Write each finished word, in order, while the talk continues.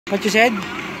What you said?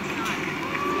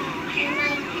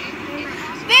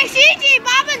 Big Gigi,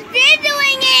 Papa's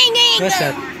videoing. What's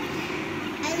that?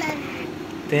 I love you.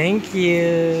 Thank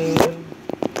you.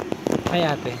 Hi,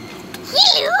 ate.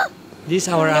 This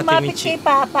is our Ate Lumapit Michi. kay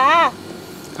Papa.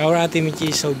 Our Ate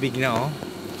Michi is so big now.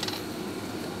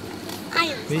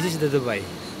 Oh. This is the Dubai.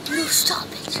 No,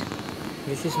 stop it.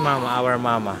 This is Mama, our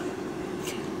Mama.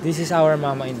 This is our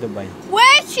Mama in Dubai.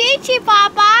 Where's Chichi,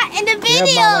 Papa? In the We have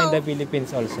video. Mama in the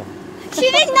Philippines also.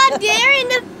 She's not there in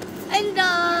the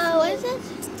what is it?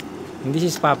 And this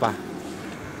is Papa.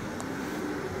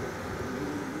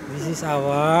 This is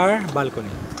our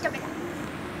balcony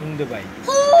in Dubai.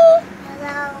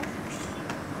 Hello.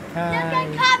 Hi.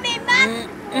 Coming back.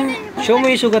 Show mo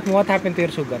yung sugat mo. What happened to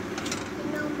your sugat?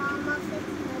 No, Mama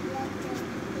fixed my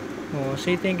blood. Oh,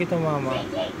 say thank you to Mama.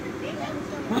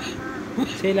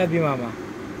 Say love you, Mama. I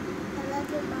love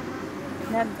you,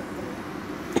 Mama.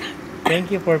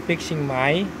 Thank you for fixing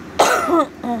my...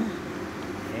 Thank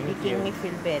Making me you.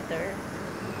 feel better.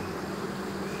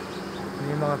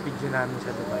 Yung mga video namin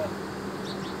sa Dubai.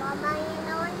 Mama, you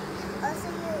know, also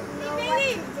you know what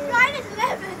to do. Try this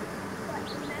lemon. What,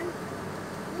 lemon?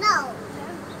 No.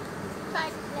 Try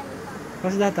lemon.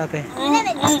 What's that, ate?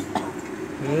 Lemon.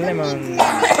 Lemon.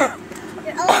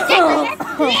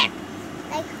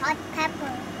 Like hot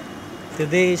pepper.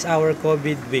 Today is our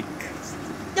COVID week.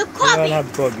 The We all COVID. have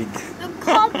COVID. The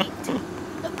COVID.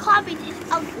 The COVID is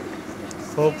ugly.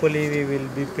 Hopefully, we will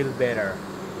feel better.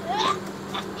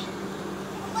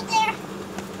 Over there.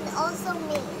 And also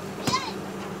me.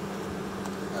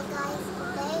 So guys,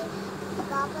 today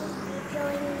Papa's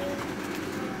showing me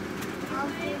how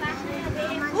to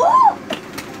manage Mama.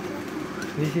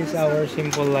 This is our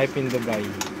simple life in Dubai.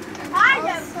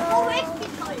 Also my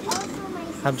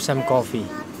Have some sister's coffee.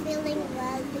 not feeling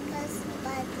well because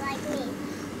but like me.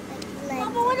 Like,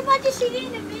 Mama, what about you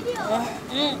singing in the video?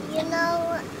 Mm. You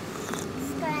know,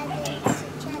 subscribing to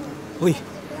channel. Uy!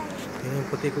 Tingnan yung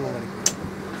puti ko bumalik.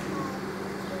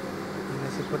 Tingnan na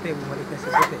si puti, bumalik na si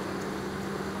puti.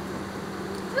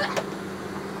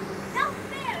 Not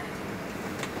fair.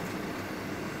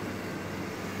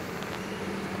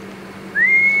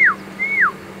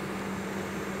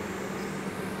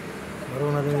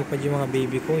 Marunong na lumipad yung mga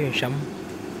baby ko, yung Sham.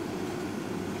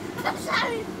 I'm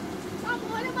sorry. Mama,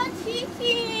 what about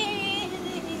Chichi?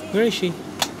 Where is she?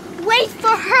 Wait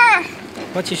for her.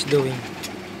 What she's doing?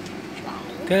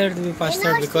 Tell her to be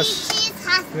faster because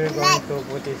has we're going to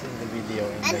put this in the video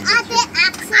in the And YouTube.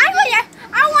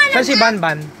 I want Saan si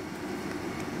Banban?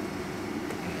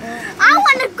 I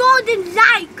want a golden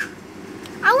like.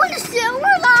 I want a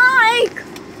silver like.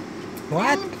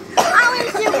 What? I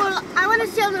want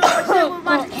a silver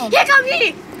one. Here comes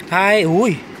me. Hi!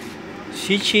 Uy!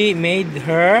 Chichi made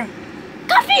her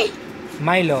Coffee.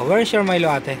 Milo. Where's your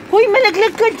Milo, ate? Huy,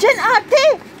 malaglag ka dyan,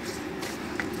 ate!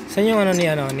 Saan yung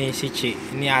ni Chichi,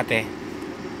 ni ate?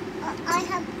 I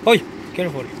have. Hoy!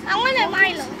 Careful. I want a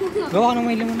Milo. Gawa ka ng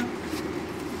Milo muna.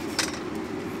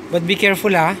 But be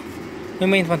careful, ha? May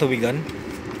mainit pa tubig doon.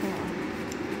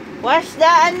 Wash the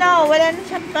wala na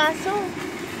siyang paso.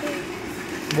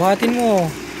 Buhatin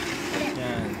mo.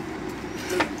 Yan.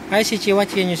 Hi, Chichi. What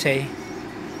can you say?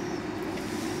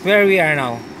 Where we are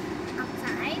now?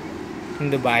 Outside.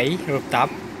 In Dubai, rooftop.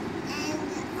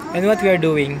 And And what we are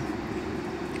doing?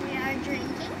 we are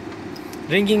drinking.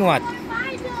 Drinking what?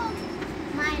 Milo.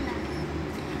 Milo.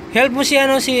 Help mo si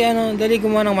dali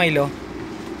gumawa ng Milo.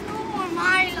 No more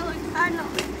Milo.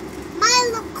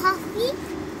 Milo coffee.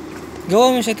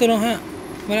 Gawa mo sa tulong, ha?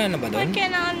 Wala na ba doon?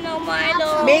 Cannot no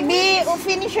Milo. Baby,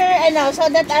 finish your so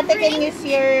that ate can use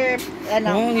your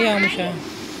Oo, hiya mo siya.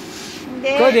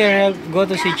 Hindi. Go there, help. Go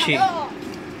to Chichi.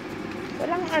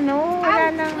 Walang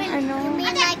wala nang You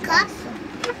mean my cup?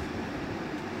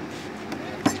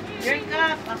 Your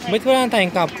cup. Okay. Ba't wala na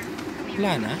tayong cup?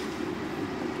 Wala na.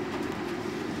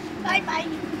 Bye bye.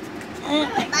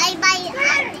 Bye bye,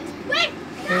 Ate. Wait.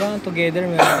 Kailangan together,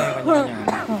 meron tayong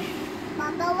kanya-kanya.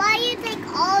 Papa, why you take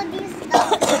all these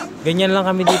stuff? Ganyan lang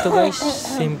kami dito, guys.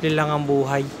 Simple lang ang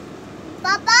buhay.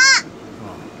 Papa,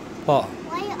 Po.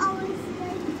 why you always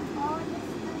take all this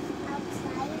stuff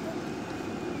outside?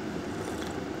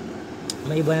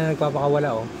 May iba na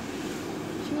nagpapakawala, oh.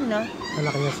 Sino?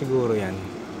 Anak niya siguro yan.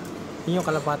 Yun yung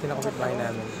kalapati na kapitbahay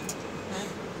namin.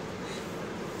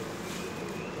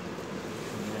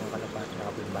 Yun yung kalapati na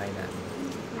kapitbahay namin.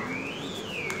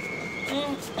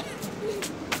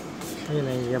 Ayun,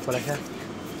 nandiyan pala siya.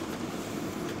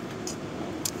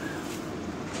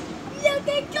 Look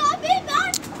at Joby,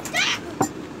 man.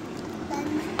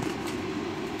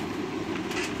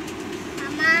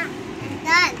 Mama,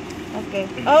 done. Okay.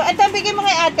 Oh, ito bigay mo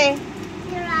kay ate.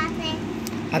 Here,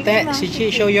 Ate, si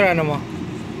Chi, show your ano mo.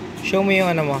 Show mo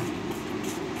yung ano mo.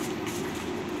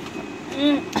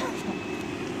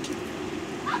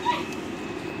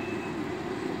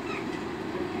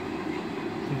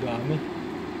 Ang dami.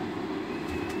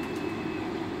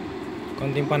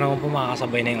 Konting panahon po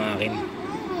makakasabay na yung akin.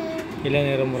 Ilan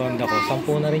ni Romuronda ko?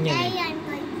 10 na rin yan eh. Today I'm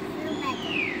going to feel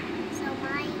better. So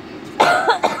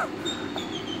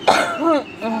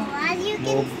as you can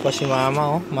Move pa si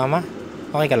mama oh. Mama,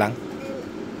 okay ka lang?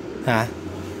 Ha?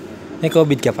 May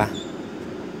COVID ka pa?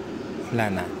 Wala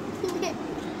na.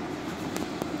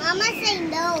 Mama say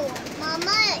no.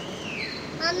 Mama.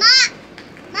 Mama.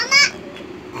 Mama.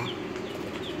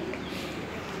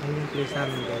 Ano yung place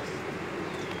namin guys?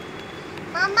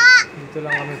 Mama. Dito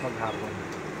lang kami paghapon.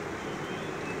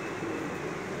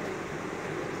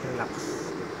 Relax.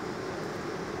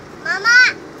 Mama.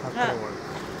 After work.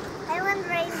 I want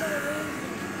rainbow.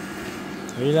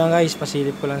 Yun lang guys,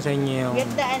 pasilip ko lang sa inyo yung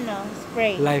Get the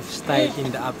spray. lifestyle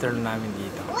in the afternoon namin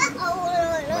dito. What?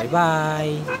 Bye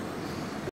bye!